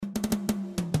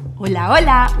Hola,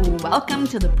 hola! Welcome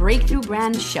to the Breakthrough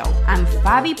Brand Show. I'm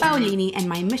Fabi Paolini, and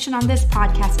my mission on this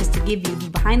podcast is to give you the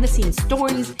behind-the-scenes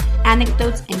stories,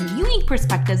 anecdotes, and unique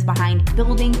perspectives behind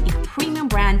building a premium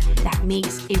brand that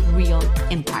makes a real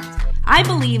impact. I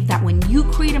believe that when you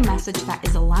create a message that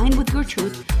is aligned with your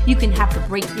truth, you can have the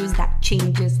breakthroughs that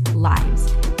changes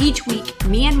lives. Each week,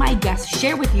 me and my guests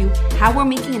share with you how we're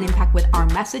making an impact with our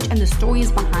message and the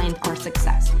stories behind our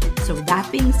success. So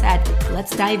that being said,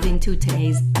 let's dive into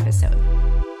today's episode.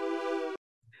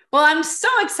 Well, I'm so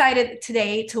excited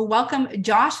today to welcome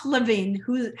Josh Levin,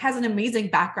 who has an amazing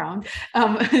background,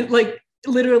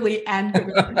 literally and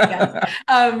figuratively,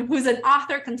 who's an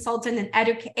author, consultant, and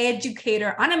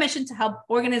educator on a mission to help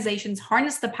organizations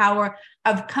harness the power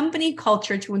of company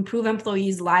culture to improve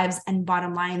employees' lives and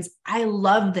bottom lines. I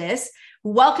love this.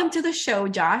 Welcome to the show,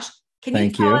 Josh. Can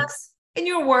you tell us, in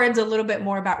your words, a little bit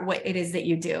more about what it is that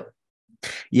you do?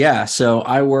 Yeah, so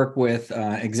I work with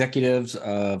executives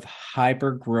of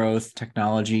hyper growth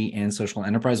technology and social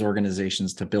enterprise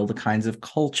organizations to build the kinds of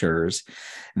cultures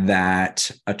that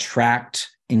attract,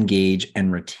 engage,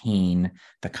 and retain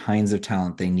the kinds of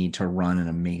talent they need to run an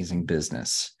amazing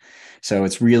business. So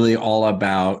it's really all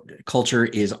about, culture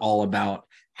is all about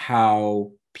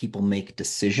how people make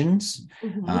decisions,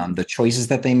 the choices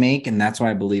that they make. And that's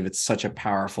why I believe it's such a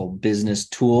powerful business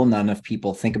tool. Not enough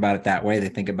people think about it that way. They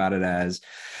think about it as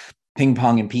ping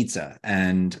pong and pizza.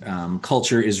 And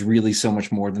culture is really so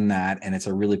much more than that. And it's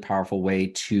a really powerful way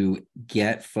to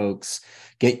get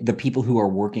the people who are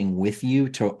working with you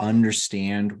to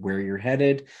understand where you're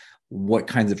headed, what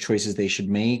kinds of choices they should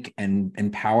make, and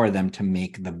empower them to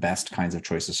make the best kinds of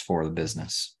choices for the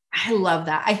business. I love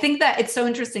that. I think that it's so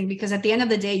interesting because at the end of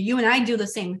the day, you and I do the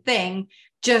same thing,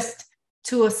 just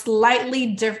to a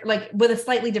slightly different, with a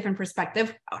slightly different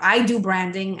perspective. I do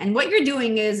branding, and what you're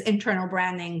doing is internal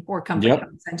branding for companies,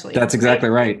 essentially. That's exactly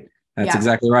right. That's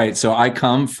exactly right. So I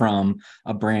come from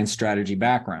a brand strategy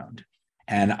background.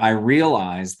 And I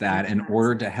realized that in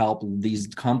order to help these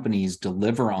companies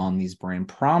deliver on these brand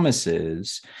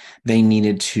promises, they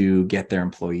needed to get their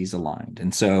employees aligned.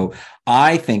 And so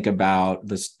I think about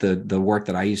the work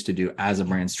that I used to do as a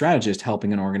brand strategist,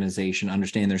 helping an organization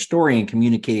understand their story and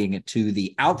communicating it to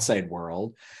the outside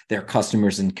world, their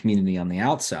customers and community on the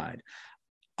outside.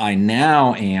 I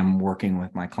now am working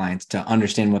with my clients to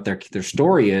understand what their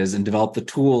story is and develop the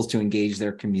tools to engage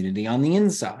their community on the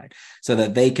inside so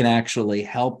that they can actually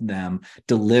help them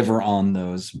deliver on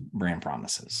those brand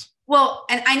promises. Well,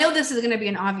 and I know this is going to be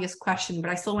an obvious question,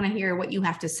 but I still want to hear what you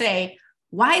have to say.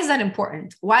 Why is that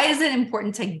important? Why is it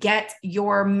important to get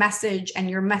your message and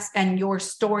your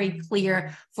story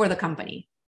clear for the company?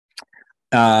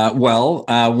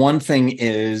 One thing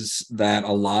is that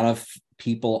a lot of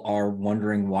people are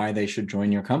wondering why they should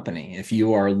join your company. If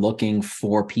you are looking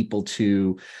for people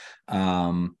to,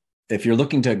 if you're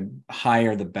looking to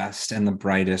hire the best and the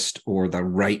brightest or the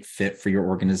right fit for your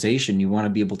organization, you want to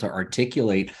be able to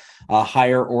articulate a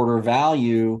higher order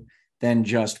value than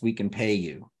just we can pay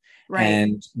you. Right.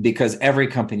 And because every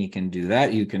company can do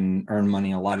that, you can earn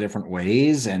money a lot of different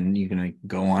ways, and you can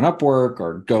go on Upwork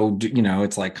or go,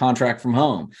 it's like contract from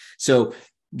home. So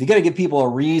you got to give people a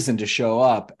reason to show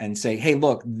up and say, hey,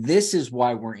 look, this is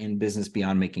why we're in business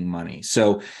beyond making money.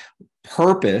 So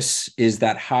purpose is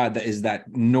that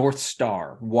North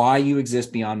Star, why you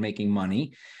exist beyond making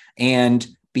money, and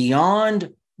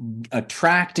beyond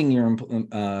attracting your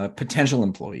potential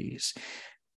employees,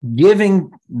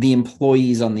 giving the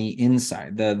employees on the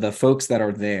inside, the folks that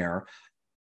are there,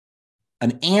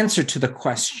 an answer to the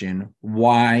question,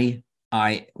 why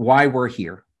we're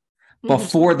here,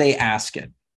 before they ask it,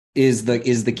 is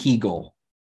the key goal.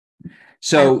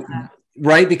 So,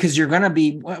 right, because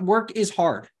work is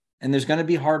hard, and there's going to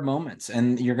be hard moments,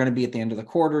 and you're going to be at the end of the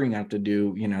quarter, you're going to have to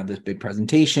do, this big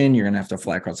presentation, you're going to have to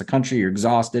fly across the country, you're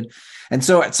exhausted. And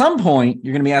so at some point,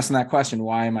 you're going to be asking that question,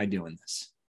 why am I doing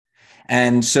this?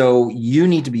 And so you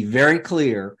need to be very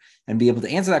clear and be able to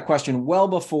answer that question well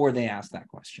before they ask that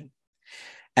question.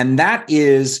 And that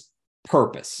is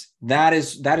purpose. That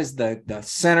is the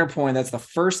center point. That's the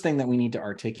first thing that we need to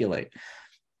articulate.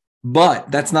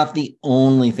 But that's not the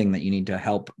only thing that you need to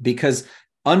help, because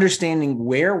understanding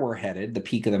where we're headed, the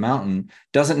peak of the mountain,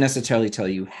 doesn't necessarily tell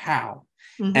you how.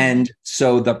 And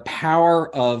so the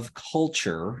power of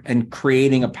culture and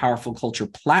creating a powerful culture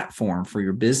platform for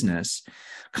your business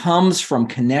comes from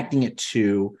connecting it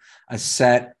to a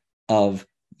set of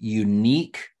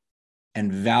unique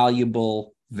and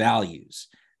valuable values.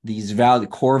 These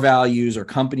core values or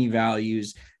company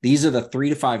values, these are the 3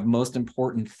 to 5 most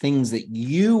important things that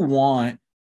you want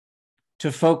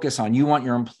to focus on. You want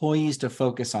your employees to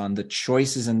focus on the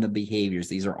choices and the behaviors.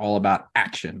 These are all about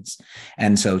actions.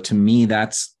 And so to me,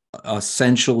 that's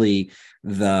essentially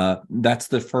that's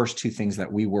the first two things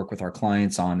that we work with our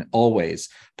clients on always: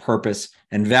 purpose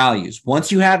and values.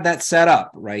 Once you have that set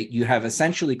up, right, you have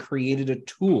essentially created a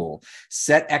tool,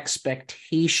 set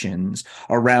expectations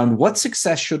around what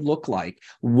success should look like,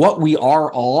 what we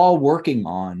are all working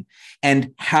on,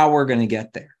 and how we're going to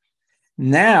get there.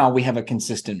 Now we have a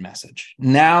consistent message.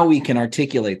 Now we can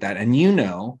articulate that.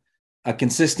 And a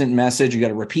consistent message, you got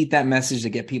to repeat that message to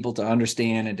get people to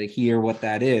understand and to hear what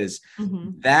that is.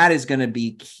 Mm-hmm. That is going to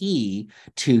be key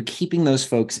to keeping those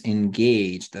folks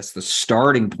engaged. That's the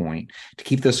starting point, to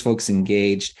keep those folks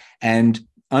engaged and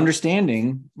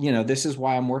understanding, this is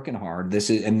why I'm working hard.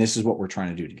 This is what we're trying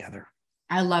to do together.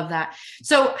 I love that.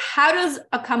 So how does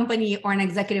a company or an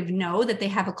executive know that they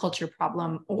have a culture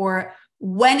problem, or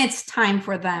when it's time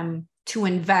for them to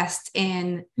invest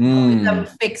in helping them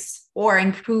fix or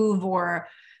improve or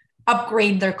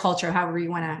upgrade their culture, however you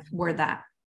want to word that?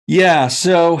 Yeah.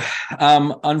 So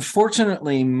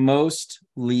unfortunately, most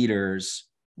leaders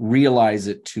realize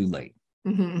it too late.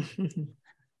 Mm-hmm.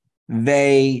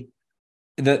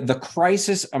 The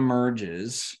crisis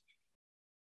emerges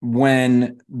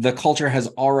when the culture has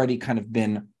already kind of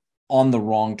been on the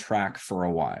wrong track for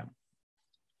a while.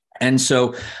 And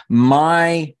so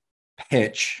my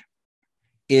pitch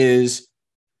is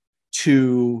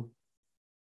to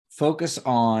focus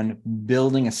on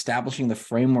establishing the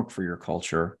framework for your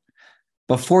culture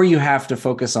before you have to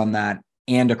focus on that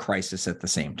and a crisis at the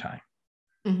same time.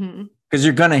 Because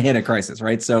you're going to hit a crisis,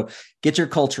 right? So get your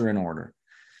culture in order.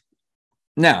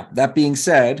 Now, that being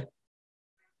said,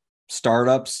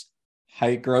 startups,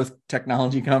 high growth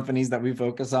technology companies that we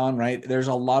focus on, right? There's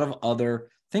a lot of other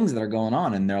things that are going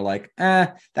on, and they're like,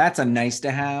 that's a nice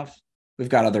to have. We've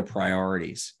got other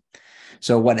priorities.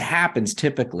 So what happens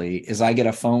typically is I get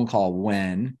a phone call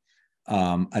when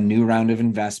a new round of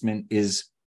investment is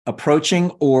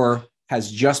approaching or has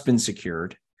just been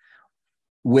secured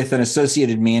with an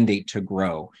associated mandate to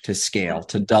grow, to scale,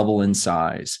 to double in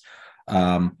size.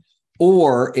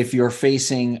 Or if you're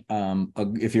facing,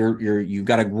 you've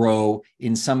got to grow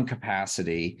in some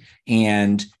capacity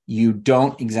and you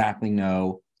don't exactly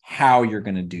know how you're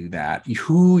going to do that,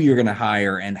 who you're going to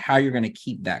hire, and how you're going to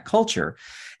keep that culture.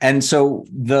 And so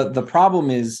the problem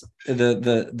is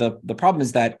the problem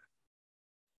is that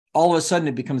all of a sudden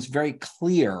it becomes very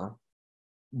clear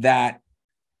that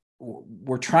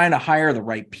we're trying to hire the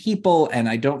right people, and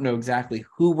I don't know exactly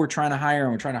who we're trying to hire,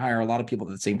 and we're trying to hire a lot of people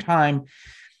at the same time.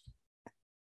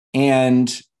 And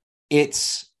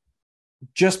it's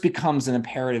just becomes an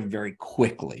imperative very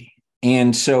quickly.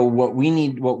 And so what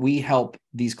we help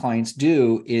these clients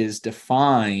do is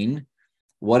define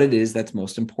what it is that's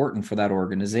most important for that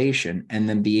organization, and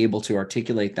then be able to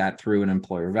articulate that through an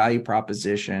employer value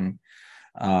proposition,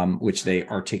 which they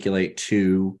articulate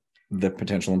to the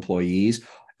potential employees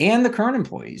and the current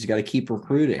employees. You got to keep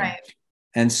recruiting. Right.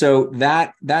 And so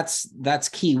that's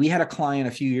key. We had a client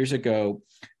a few years ago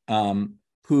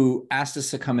who asked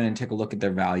us to come in and take a look at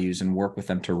their values and work with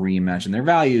them to reimagine their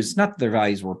values. Not that their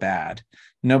values were bad.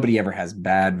 Nobody ever has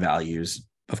bad values,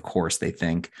 of course, they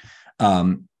think.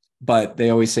 But they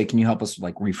always say, can you help us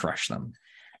refresh them?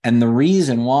 And the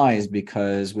reason why is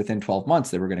because within 12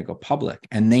 months, they were going to go public,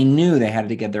 and they knew they had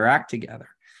to get their act together.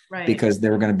 Right. Because they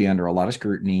were going to be under a lot of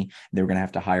scrutiny. They were going to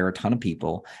have to hire a ton of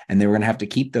people, and they were going to have to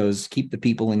keep the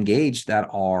people engaged that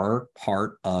are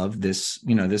part of this,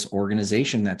 this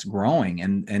organization that's growing.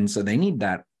 And so they need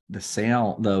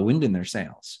the wind in their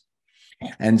sails.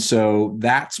 And so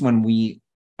that's when we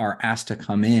are asked to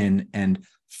come in and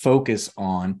focus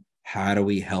on how do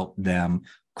we help them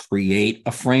create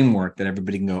a framework that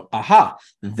everybody can go, aha,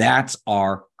 that's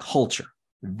our culture.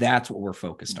 That's what we're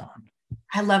focused on.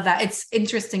 I love that. It's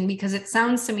interesting because it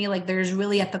sounds to me like there's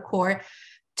really at the core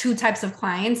two types of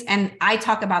clients. And I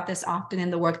talk about this often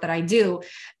in the work that I do.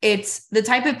 It's the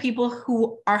type of people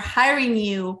who are hiring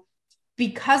you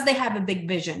because they have a big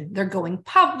vision. They're going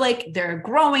public, they're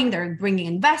growing, they're bringing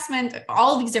investment,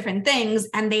 all these different things.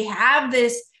 And they have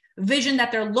this vision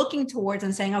that they're looking towards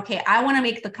and saying, okay, I want to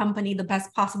make the company the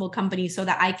best possible company so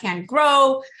that I can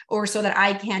grow, or so that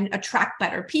I can attract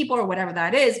better people, or whatever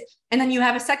that is. And then you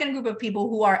have a second group of people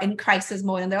who are in crisis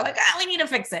mode and they're like, we need to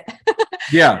fix it.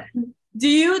 Yeah. Do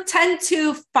you tend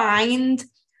to find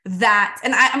that?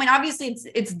 And I mean, obviously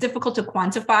it's difficult to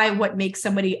quantify what makes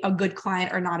somebody a good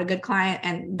client or not a good client.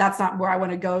 And that's not where I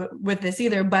want to go with this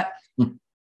either. But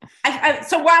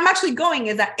so where I'm actually going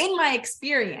is that in my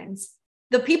experience,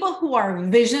 the people who are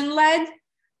vision-led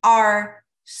are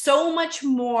so much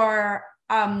more,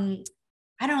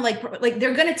 I don't know, like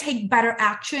they're going to take better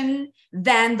action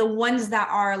than the ones that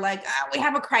are like, we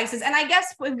have a crisis. And I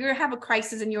guess if you have a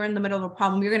crisis and you're in the middle of a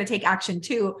problem, you're going to take action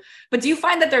too. But do you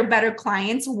find that they're better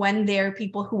clients when they're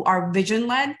people who are vision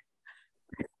led?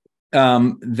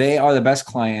 They are the best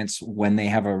clients when they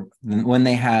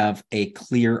have a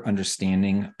clear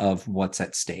understanding of what's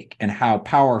at stake and how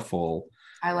powerful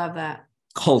I love that.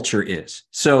 culture is.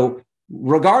 So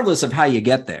regardless of how you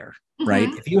get there, right?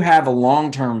 If you have a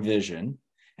long-term vision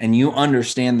and you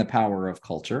understand the power of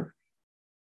culture,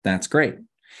 that's great.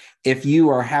 If you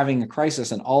are having a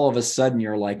crisis and all of a sudden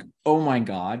you're like, oh my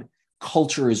God,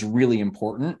 culture is really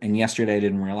important. And yesterday I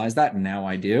didn't realize that, and now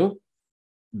I do.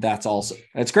 That's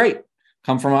great.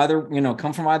 Come from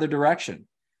either direction.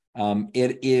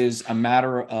 It is a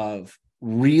matter of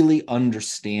really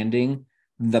understanding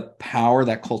the power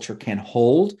that culture can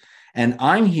hold. And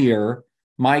I'm here,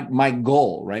 my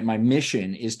goal, right? My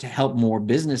mission is to help more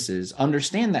businesses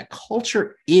understand that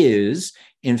culture is,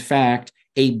 in fact,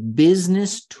 a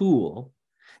business tool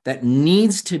that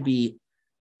needs to be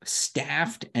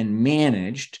staffed and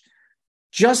managed,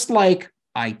 just like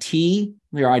IT,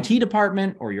 your IT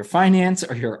department or your finance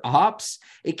or your ops.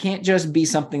 It can't just be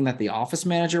something that the office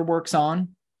manager works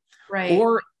on, right?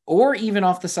 Or even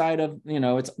off the side of,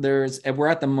 we're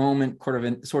at the moment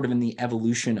sort of in the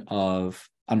evolution of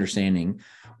understanding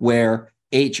where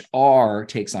HR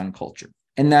takes on culture,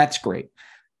 and that's great.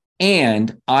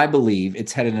 And I believe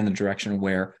it's headed in the direction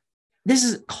where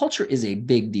culture is a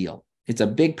big deal. It's a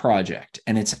big project,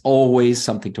 and it's always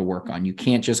something to work on. You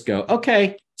can't just go,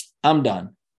 okay, I'm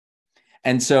done.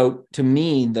 And so to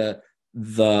me,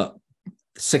 the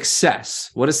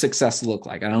success, what does success look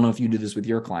like? I don't know if you do this with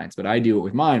your clients, but I do it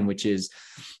with mine, which is,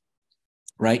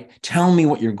 right? Tell me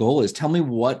what your goal is. Tell me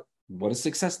what does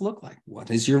success look like?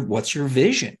 What's your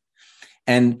vision?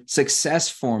 And success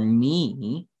for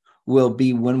me will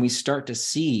be when we start to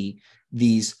see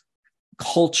these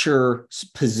culture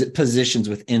positions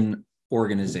within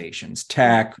organizations,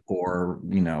 tech, or,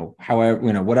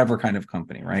 however, whatever kind of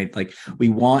company, right? Like, we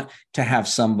want to have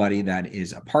somebody that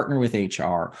is a partner with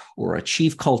HR or a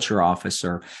chief culture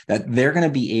officer, that they're going to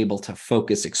be able to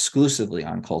focus exclusively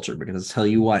on culture, because I'll tell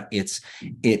you what,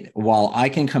 while I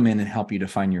can come in and help you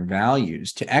define your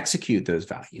values, to execute those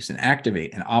values and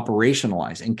activate and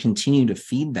operationalize and continue to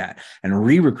feed that and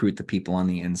re-recruit the people on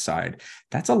the inside,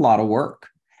 that's a lot of work.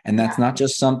 And that's not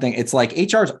just something, it's like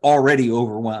HR is already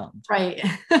overwhelmed. Right.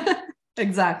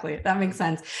 Exactly. That makes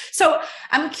sense. So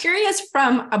I'm curious,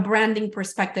 from a branding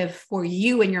perspective for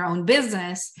you and your own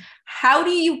business, how do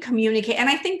you communicate? And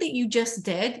I think that you just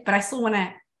did, but I still want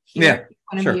to hear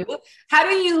one of you. How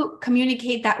do you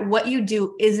communicate that what you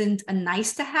do isn't a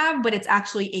nice to have, but it's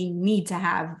actually a need to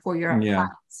have for your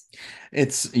clients?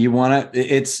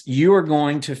 You are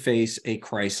going to face a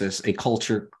crisis, a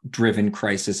culture-driven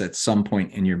crisis at some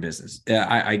point in your business.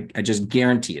 I just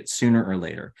guarantee it, sooner or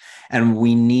later. And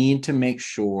we need to make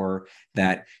sure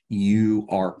that you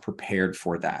are prepared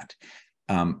for that.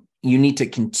 You need to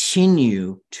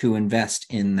continue to invest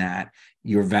in that.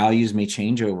 Your values may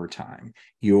change over time.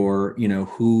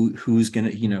 Who's going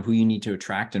to, who you need to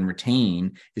attract and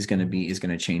retain is going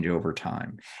to change over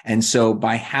time. And so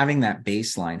by having that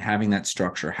baseline, having that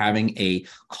structure, having a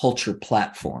culture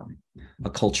platform, a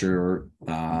culture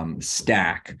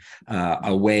stack,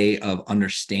 a way of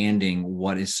understanding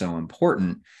what is so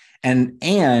important,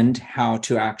 and how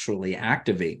to actually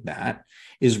activate that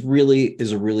is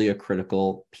really a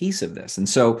critical piece of this. And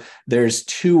so there's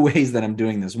two ways that I'm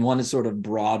doing this. One is sort of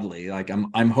broadly, like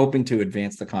I'm hoping to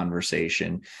advance the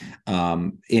conversation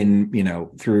through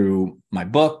my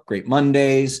book, Great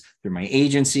Mondays, through my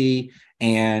agency,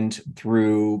 and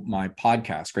through my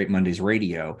podcast, Great Mondays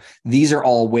Radio. These are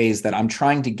all ways that I'm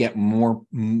trying to get more,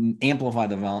 amplify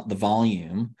the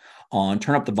volume on,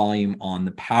 turn up the volume on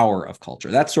the power of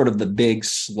culture. That's sort of the big,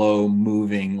 slow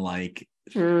moving, like,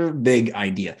 big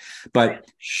idea. But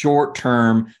short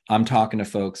term, I'm talking to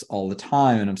folks all the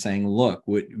time and I'm saying, look,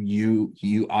 what you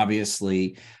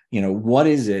obviously, what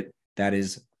is it that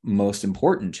is most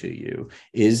important to you?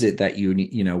 Is it that you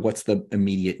need, what's the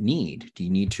immediate need? Do you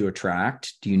need to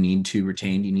attract? Do you need to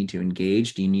retain? Do you need to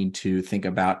engage? Do you need to think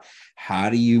about how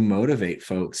do you motivate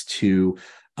folks to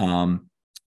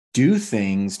do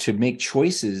things, to make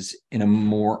choices in a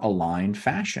more aligned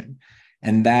fashion?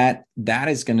 And that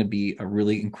is going to be a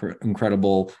really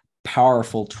incredible,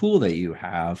 powerful tool that you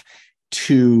have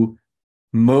to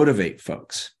motivate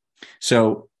folks.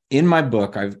 So in my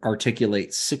book, I articulate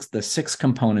the six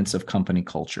components of company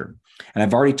culture. And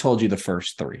I've already told you the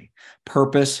first three: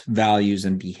 purpose, values,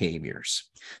 and behaviors.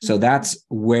 So that's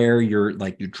where you're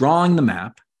drawing the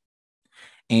map,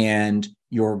 and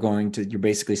you're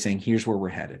basically saying, here's where we're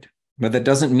headed. But that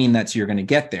doesn't mean you're going to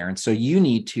get there. And so you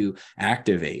need to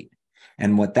activate.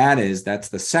 And what that is, that's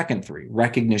the second three: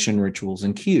 recognition, rituals,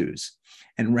 and cues.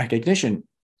 And recognition,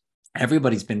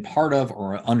 everybody's been part of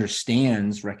or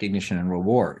understands recognition and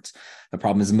rewards. The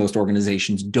problem is most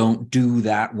organizations don't do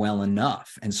that well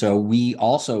enough. And so we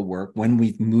also work when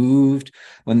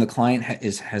the client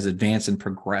has advanced and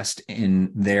progressed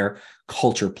in their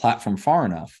culture platform far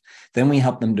enough, then we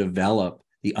help them develop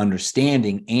the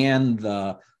understanding and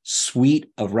the suite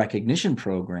of recognition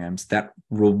programs that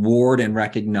reward and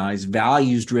recognize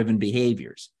values-driven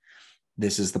behaviors.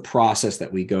 This is the process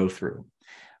that we go through.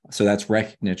 So that's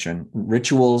recognition.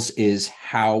 Rituals is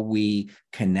how we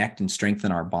connect and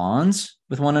strengthen our bonds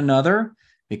with one another,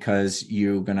 because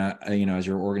you're going to, as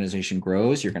your organization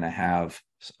grows, you're going to have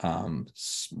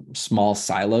small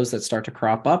silos that start to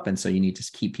crop up. And so you need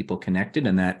to keep people connected.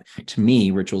 And that, to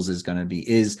me, rituals is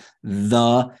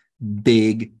the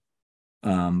big,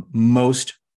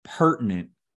 most pertinent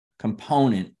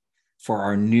component for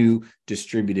our new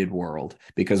distributed world,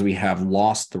 because we have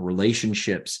lost the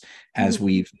relationships as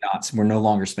we're no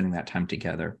longer spending that time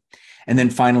together. And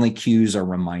then finally, cues are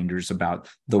reminders about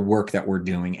the work that we're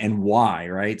doing and why,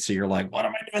 right? So you're like, what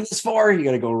am I doing this for? You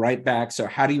got to go right back. So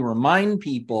how do you remind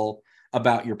people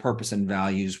about your purpose and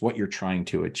values, what you're trying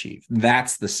to achieve?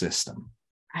 That's the system.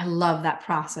 I love that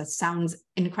process. Sounds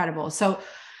incredible. So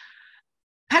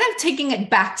kind of taking it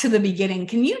back to the beginning,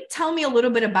 can you tell me a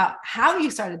little bit about how you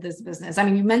started this business? I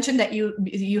mean, you mentioned that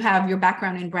you have your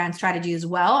background in brand strategy as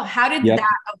well. How did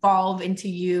that evolve into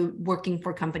you working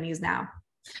for companies now?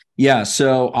 Yeah,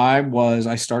 so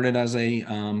I started as a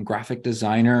graphic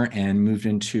designer and moved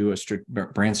into a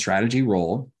brand strategy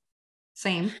role.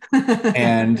 Same.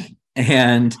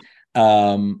 and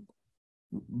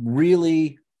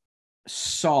really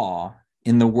saw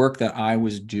in the work that I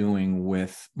was doing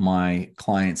with my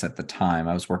clients at the time,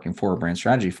 I was working for a brand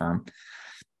strategy firm,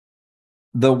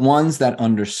 the ones that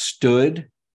understood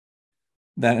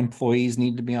that employees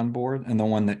need to be on board and the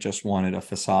one that just wanted a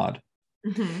facade.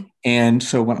 Mm-hmm. And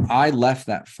so when I left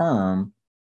that firm,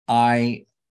 I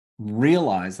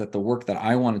realized that the work that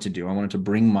I wanted to do, I wanted to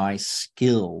bring my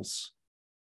skills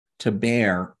to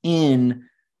bear in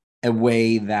a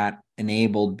way that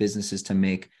enabled businesses to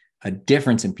make a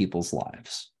difference in people's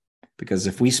lives. Because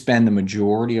if we spend the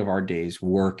majority of our days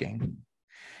working,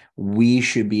 we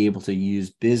should be able to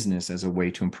use business as a way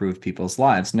to improve people's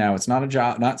lives. Now, it's not a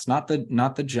job, it's not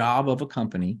the job of a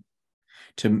company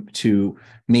to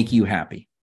make you happy.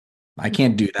 I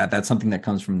can't do that. That's something that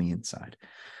comes from the inside.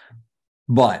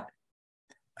 But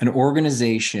an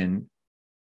organization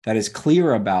that is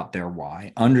clear about their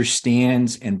why,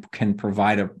 understands and can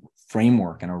provide a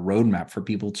framework and a roadmap for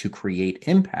people to create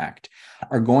impact,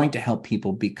 are going to help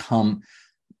people become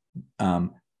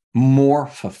more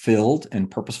fulfilled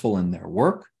and purposeful in their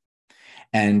work.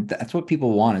 And that's what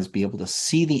people want, is be able to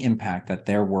see the impact that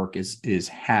their work is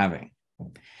having.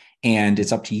 And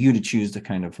it's up to you to choose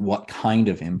what kind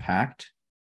of impact.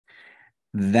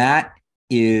 That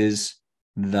is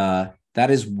what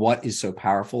is so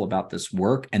powerful about this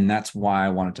work. And that's why I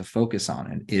wanted to focus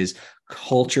on it. Is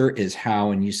culture is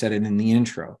how, and you said it in the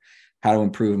intro, how to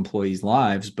improve employees'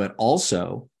 lives, but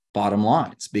also bottom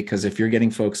lines. Because if you're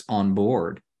getting folks on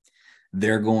board,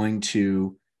 they're going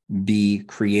to be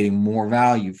creating more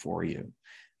value for you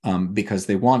because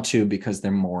they want to, because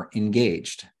they're more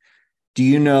engaged. Do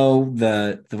you know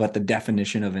what the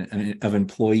definition of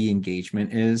employee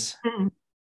engagement is? Mm-hmm.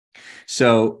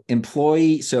 So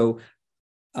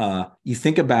you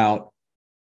think about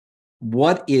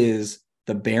what is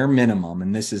the bare minimum,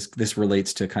 and this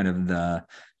relates to kind of the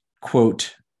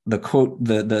quote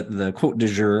du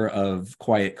jour of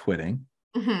quiet quitting.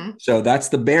 Mm-hmm. So that's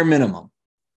the bare minimum,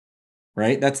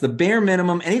 right? That's the bare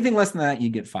minimum. Anything less than that, you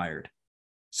get fired.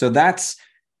 So that's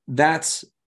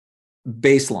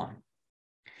baseline.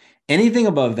 Anything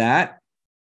above that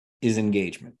is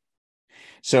engagement.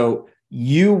 So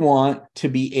you want to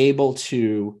be able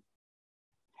to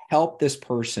help this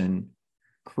person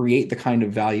create the kind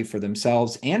of value for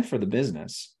themselves and for the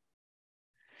business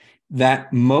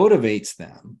that motivates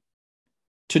them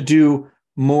to do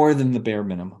more than the bare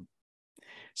minimum.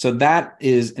 So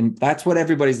that's what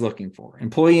everybody's looking for,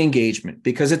 employee engagement,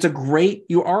 because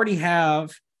you already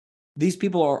have, these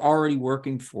people are already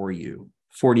working for you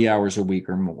 40 hours a week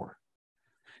or more.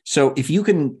 So if you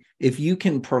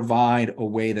can provide a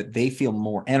way that they feel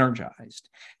more energized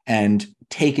and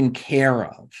taken care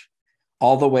of,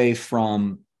 all the way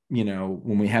from,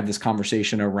 when we have this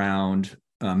conversation around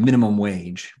minimum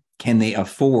wage, can they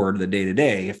afford the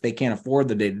day-to-day? If they can't afford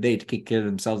the day-to-day to take care of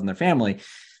themselves and their family,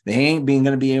 They ain't being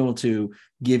going to be able to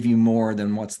give you more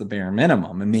than what's the bare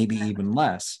minimum, and maybe even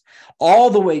less, all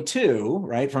the way to,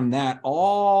 right, from that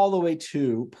all the way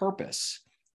to purpose.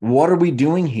 What are we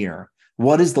doing here?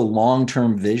 What is the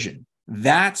long-term vision?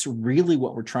 That's really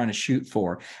what we're trying to shoot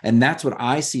for. And that's what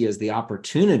I see as the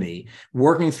opportunity,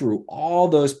 working through all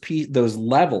those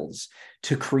levels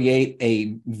to create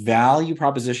a value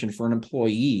proposition for an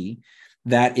employee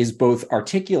that is both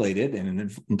articulated in an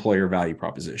employer value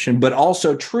proposition, but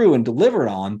also true and delivered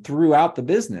on throughout the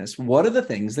business. What are the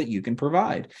things that you can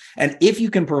provide? And if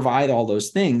you can provide all those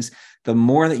things, the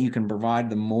more that you can provide,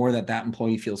 the more that that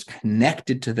employee feels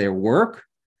connected to their work.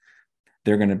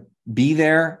 They're going to be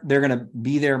there. They're going to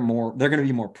be there more. They're going to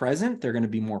be more present. They're going to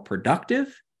be more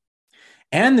productive,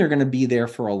 and they're going to be there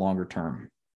for a longer term.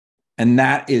 And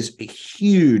that is a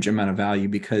huge amount of value,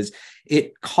 because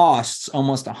it costs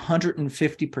almost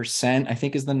 150%, I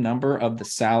think is the number of the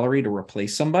salary to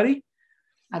replace somebody.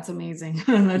 That's amazing.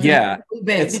 That's yeah.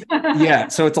 big.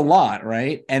 So it's a lot,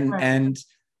 right? And right.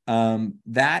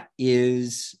 that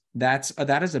is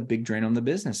a big drain on the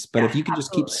business. But if you can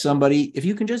just keep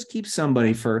keep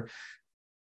somebody for,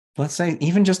 let's say,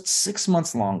 even just 6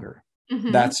 months longer,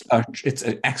 it's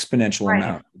an exponential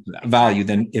amount of value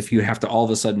than if you have to all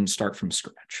of a sudden start from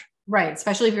scratch. Right.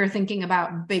 Especially if you're thinking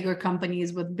about bigger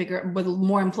companies with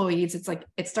more employees, it's like,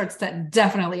 it starts to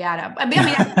definitely add up. I mean,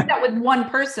 I think that with one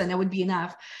person, it would be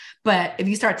enough. But if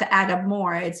you start to add up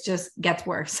more, it just gets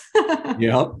worse.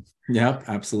 Yep.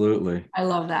 Absolutely. I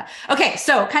love that. Okay.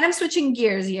 So kind of switching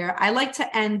gears here, I like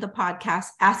to end the podcast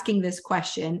asking this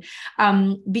question,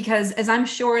 because as I'm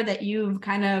sure that you've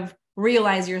kind of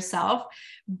realized yourself,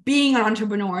 being an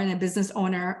entrepreneur and a business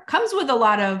owner comes with a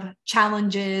lot of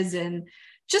challenges and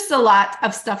just a lot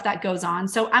of stuff that goes on.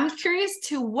 So I'm curious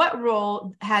to what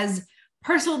role has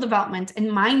personal development and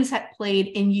mindset played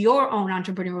in your own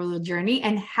entrepreneurial journey,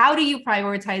 and how do you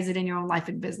prioritize it in your own life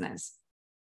and business?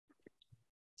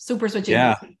 Super switching.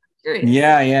 Yeah.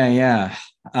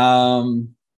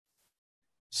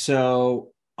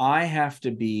 So I have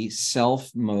to be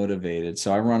self-motivated.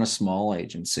 So I run a small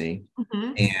agency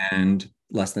and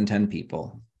less than 10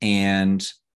 people. And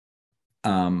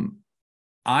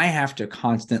I have to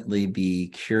constantly be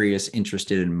curious,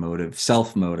 interested, and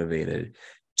self-motivated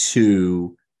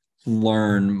to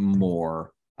learn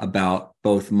more about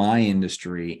both my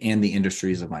industry and the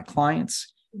industries of my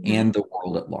clients and the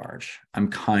world at large. I'm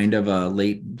kind of a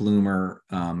late bloomer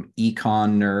econ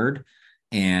nerd.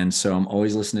 And so I'm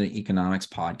always listening to economics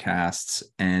podcasts,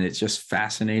 and it's just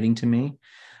fascinating to me.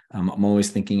 I'm always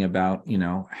thinking about,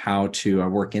 how I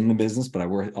work in the business, but I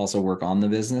also work on the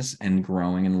business and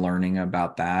growing and learning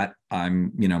about that.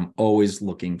 I'm always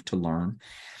looking to learn.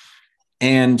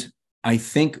 And I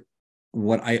think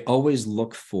what I always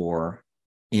look for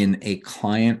in a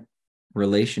client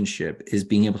relationship is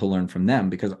being able to learn from them,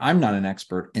 because I'm not an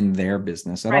expert in their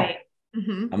business at all.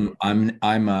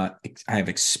 I have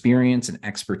experience and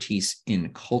expertise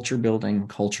in culture building,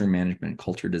 culture management,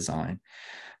 culture design,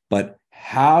 but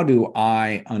how do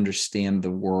I understand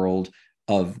the world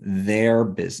of their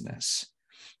business?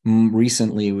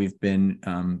 Recently, we've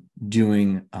been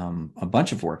doing a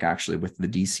bunch of work actually with the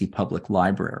DC Public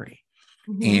Library.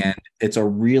 And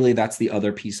that's the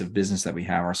other piece of business that we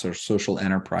have, our social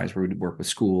enterprise, where we work with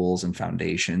schools and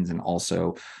foundations, and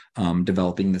also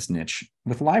developing this niche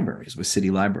with libraries, with city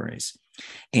libraries.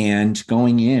 And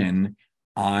going in,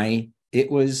 it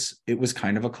was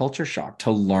kind of a culture shock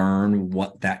to learn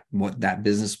what that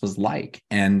business was like.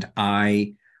 And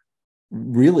I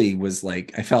really was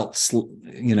like, I felt,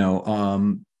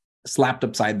 slapped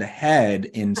upside the head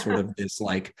in sort of this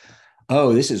like,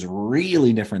 oh, this is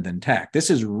really different than tech. This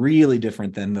is really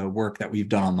different than the work that we've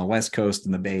done on the West Coast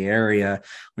and the Bay Area,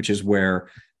 which is where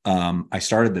I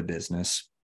started the business.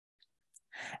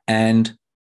 And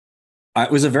it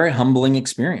was a very humbling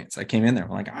experience. I came in there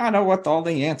like, I don't know what all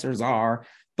the answers are,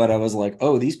 but I was like,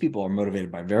 oh, these people are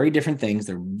motivated by very different things.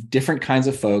 They're different kinds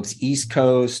of folks, East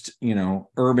Coast,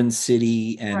 urban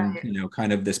city, and,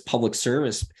 kind of this public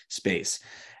service space.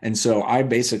 And so I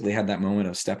basically had that moment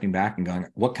of stepping back and going,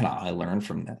 what can I learn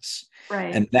from this?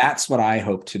 Right. And that's what I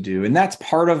hope to do. And that's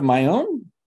part of my own,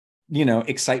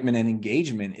 excitement and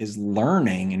engagement, is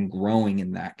learning and growing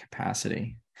in that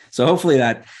capacity. So hopefully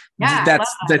that's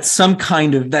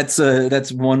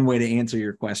one way to answer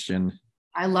your question.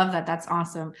 I love that. That's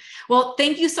awesome. Well,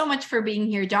 thank you so much for being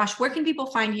here, Josh. Where can people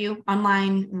find you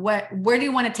online? Where do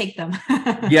you want to take them?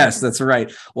 Yes, that's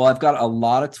right. Well, I've got a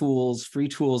lot of tools, free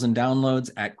tools and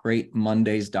downloads at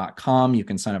greatmondays.com. You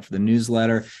can sign up for the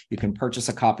newsletter. You can purchase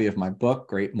a copy of my book,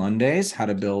 Great Mondays, How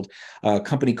to Build a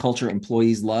Company Culture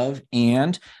Employees Love.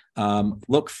 And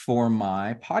look for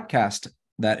my podcast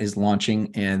that is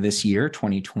launching this year,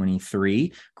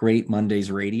 2023, Great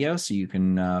Mondays Radio. So you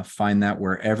can find that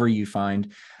wherever you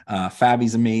find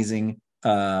Fabi's amazing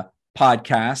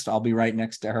podcast. I'll be right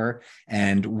next to her,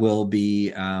 and we'll be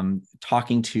having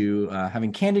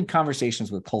candid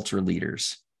conversations with culture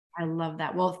leaders. I love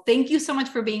that. Well, thank you so much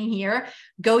for being here.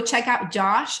 Go check out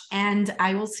Josh, and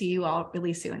I will see you all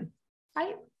really soon.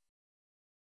 Bye.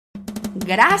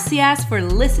 Gracias for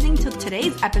listening to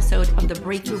today's episode of the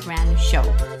Breakthrough Brand Show.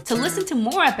 To listen to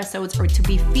more episodes or to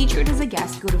be featured as a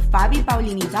guest, go to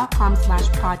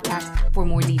fabipaolini.com/podcast for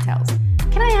more details.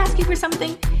 Can I ask you for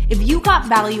something? If you got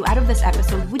value out of this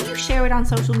episode, would you share it on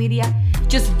social media?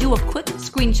 Just do a quick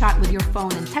screenshot with your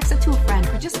phone and text it to a friend,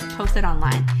 or just post it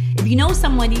online. If you know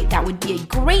somebody that would be a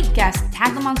great guest,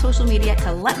 tag them on social media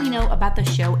to let me know about the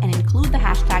show and include the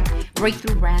hashtag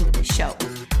Breakthrough Brand Show.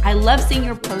 I love seeing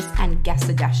your posts and guest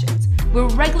suggestions. We're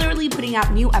regularly putting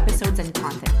out new episodes and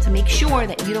content. To make sure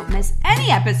that you don't miss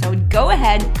any episode, go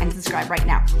ahead and subscribe right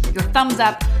now. Your thumbs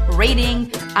up,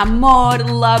 rating, amor,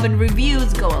 love, and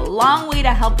reviews go a long way to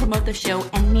help promote the show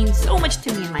and mean so much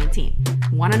to me and my team.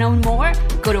 Want to know more?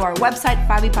 Go to our website,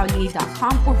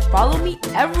 fabipaolini.com, or follow me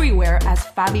everywhere as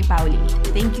Fabi Paolini.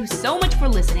 Thank you so much for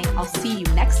listening. I'll see you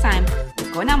next time.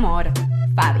 Con amor,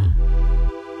 Fabi.